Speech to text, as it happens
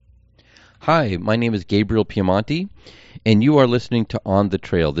Hi, my name is Gabriel Piemonte, and you are listening to On the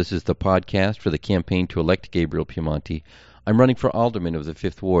Trail. This is the podcast for the campaign to elect Gabriel Piemonte. I'm running for alderman of the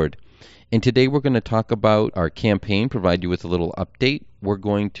 5th Ward. And today we're going to talk about our campaign, provide you with a little update. We're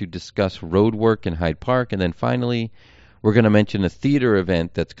going to discuss roadwork in Hyde Park, and then finally we're going to mention a theater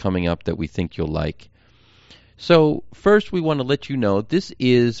event that's coming up that we think you'll like. So first we want to let you know this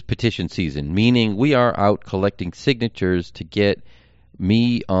is petition season, meaning we are out collecting signatures to get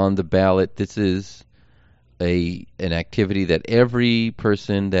me on the ballot. This is an activity that every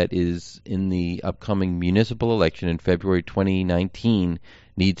person that is in the upcoming municipal election in February 2019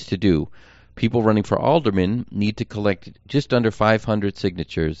 needs to do. People running for alderman need to collect just under 500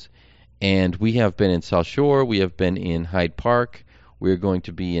 signatures, and we have been in South Shore, we have been in Hyde Park, we're going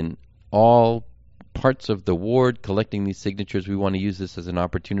to be in all parts of the ward collecting these signatures. We want to use this as an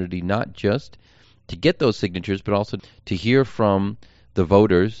opportunity not just to get those signatures, but also to hear from the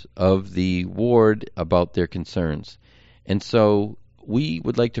voters of the ward about their concerns. And so we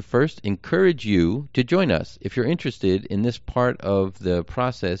would like to first encourage you to join us. If you're interested in this part of the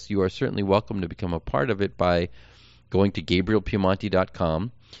process, you are certainly welcome to become a part of it by going to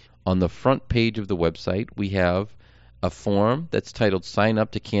GabrielPiemonte.com. On the front page of the website, we have a form that's titled Sign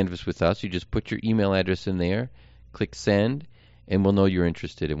Up to Canvass with Us. You just put your email address in there, click send, and we'll know you're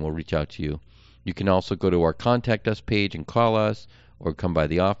interested and we'll reach out to you. You can also go to our Contact Us page and call us, or come by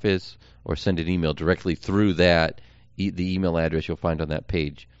the office, or send an email directly through that, the email address you'll find on that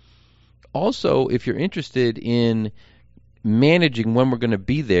page. Also, if you're interested in managing when we're going to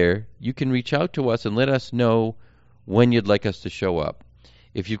be there, you can reach out to us and let us know when you'd like us to show up.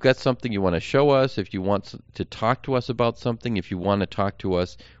 If you've got something you want to show us, if you want to talk to us about something, if you want to talk to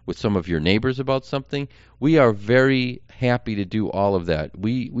us with some of your neighbors about something, we are very happy to do all of that.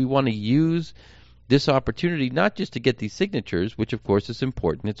 We want to use this opportunity not just to get these signatures, which of course is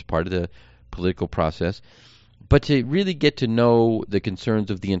important, it's part of the political process, but to really get to know the concerns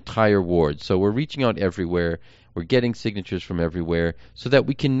of the entire ward. So we're reaching out everywhere, we're getting signatures from everywhere, so that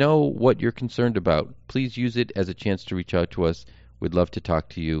we can know what you're concerned about. Please use it as a chance to reach out to us. We'd love to talk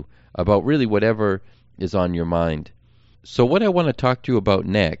to you about really whatever is on your mind. So what I want to talk to you about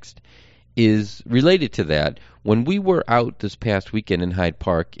next is related to that. When we were out this past weekend in Hyde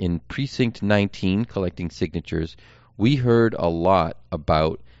Park in Precinct 19 collecting signatures, we heard a lot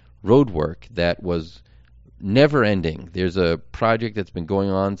about roadwork that was never ending. There's a project that's been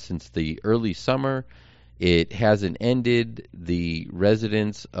going on since the early summer. It hasn't ended. The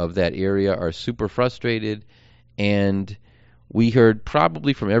residents of that area are super frustrated, and we heard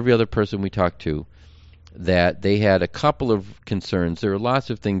probably from every other person we talked to that they had a couple of concerns. There were lots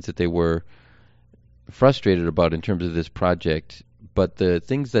of things that they were frustrated about in terms of this project, but the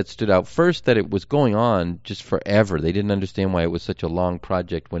things that stood out first, that it was going on just forever. They didn't understand why it was such a long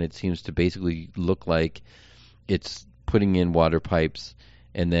project when it seems to basically look like it's putting in water pipes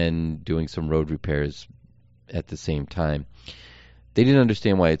and then doing some road repairs at the same time. They didn't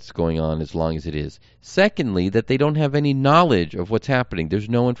understand why it's going on as long as it is. Secondly, that they don't have any knowledge of what's happening. There's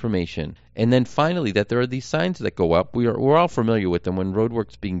no information. And then finally, that there are these signs that go up. We're all familiar with them. When road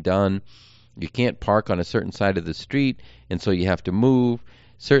work's being done, you can't park on a certain side of the street, and so you have to move.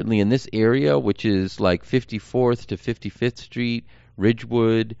 Certainly in this area, which is like 54th to 55th Street,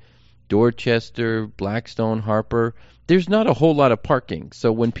 Ridgewood, Dorchester, Blackstone, Harper, there's not a whole lot of parking.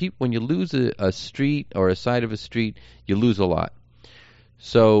 So when you lose a street or a side of a street, you lose a lot.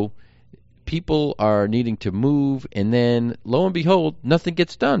 So people are needing to move, and then, lo and behold, nothing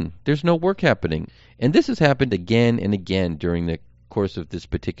gets done. There's no work happening. And this has happened again and again during the course of this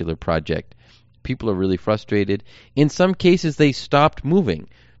particular project. People are really frustrated. In some cases, they stopped moving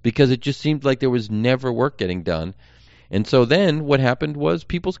because it just seemed like there was never work getting done. And so then what happened was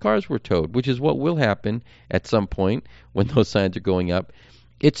people's cars were towed, which is what will happen at some point when those signs are going up.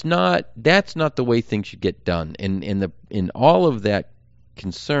 That's not the way things should get done. And in all of that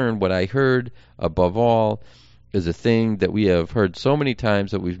concern, what I heard above all is a thing that we have heard so many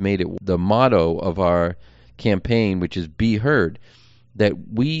times that we've made it the motto of our campaign, which is be heard, that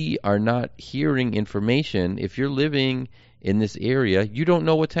we are not hearing information. If you're living in this area, you don't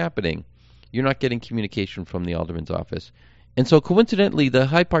know what's happening. You're not getting communication from the alderman's office. And so coincidentally, the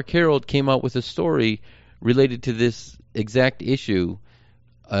Hyde Park Herald came out with a story related to this exact issue.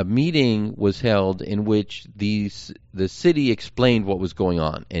 A meeting was held in which the city explained what was going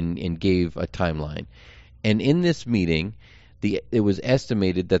on and gave a timeline. And in this meeting, it was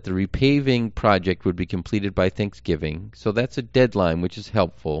estimated that the repaving project would be completed by Thanksgiving. So that's a deadline, which is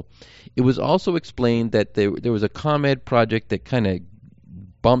helpful. It was also explained that there was a ComEd project that kind of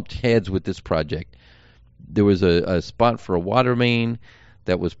bumped heads with this project. There was a spot for a water main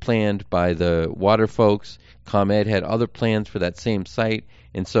that was planned by the water folks. ComEd had other plans for that same site,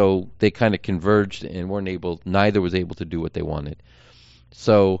 and so they kind of converged and neither was able to do what they wanted.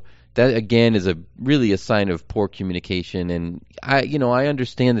 So that again is really a sign of poor communication. And I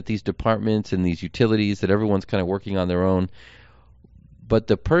understand that these departments and these utilities, that everyone's kind of working on their own, but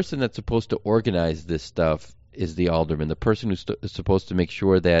the person that's supposed to organize this stuff is the alderman, the person who's supposed to make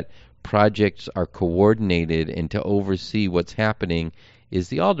sure that projects are coordinated and to oversee what's happening is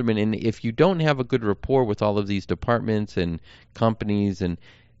the alderman. And if you don't have a good rapport with all of these departments and companies and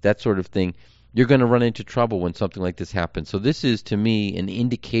that sort of thing, you're going to run into trouble when something like this happens. So this is, to me, an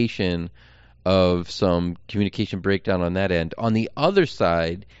indication of some communication breakdown on that end. On the other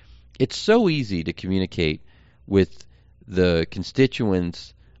side, it's so easy to communicate with the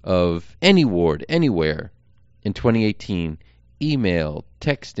constituents of any ward, anywhere in 2018. Email,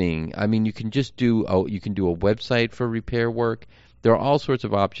 texting. I mean, you can just do a website for repair work. There are all sorts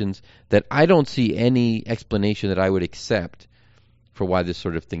of options that I don't see any explanation that I would accept for why this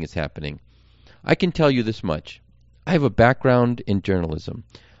sort of thing is happening. I can tell you this much. I have a background in journalism.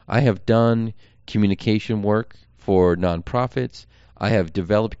 I have done communication work for nonprofits. I have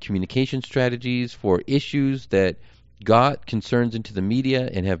developed communication strategies for issues that got concerns into the media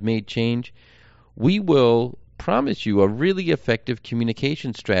and have made change. We will promise you a really effective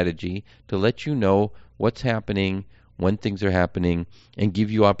communication strategy to let you know what's happening, when things are happening, and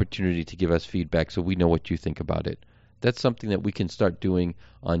give you opportunity to give us feedback so we know what you think about it. That's something that we can start doing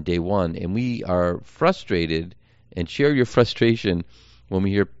on day one. And we are frustrated and share your frustration when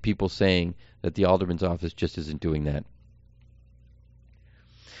we hear people saying that the alderman's office just isn't doing that.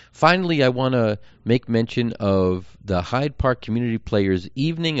 Finally, I want to make mention of the Hyde Park Community Players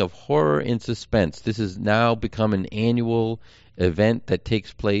Evening of Horror and Suspense. This has now become an annual event that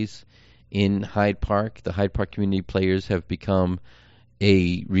takes place in Hyde Park. The Hyde Park Community Players have become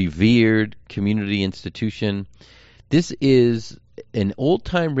a revered community institution. This is an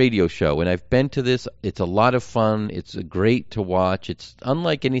old-time radio show, and I've been to this. It's a lot of fun. It's great to watch. It's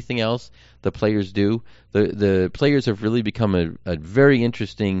unlike anything else the players do. The players have really become a very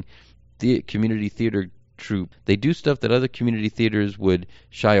interesting community theater troupe. They do stuff that other community theaters would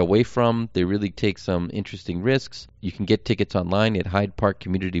shy away from. They really take some interesting risks. You can get tickets online at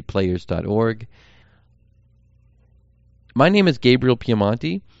hydeparkcommunityplayers.org. My name is Gabriel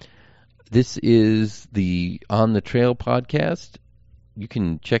Piemonte. This is the On the Trail podcast. You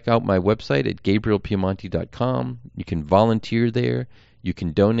can check out my website at gabrielpiemonte.com. You can volunteer there. You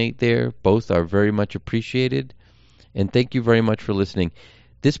can donate there. Both are very much appreciated. And thank you very much for listening.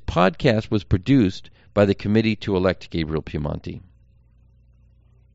 This podcast was produced by the Committee to Elect Gabriel Piemonte.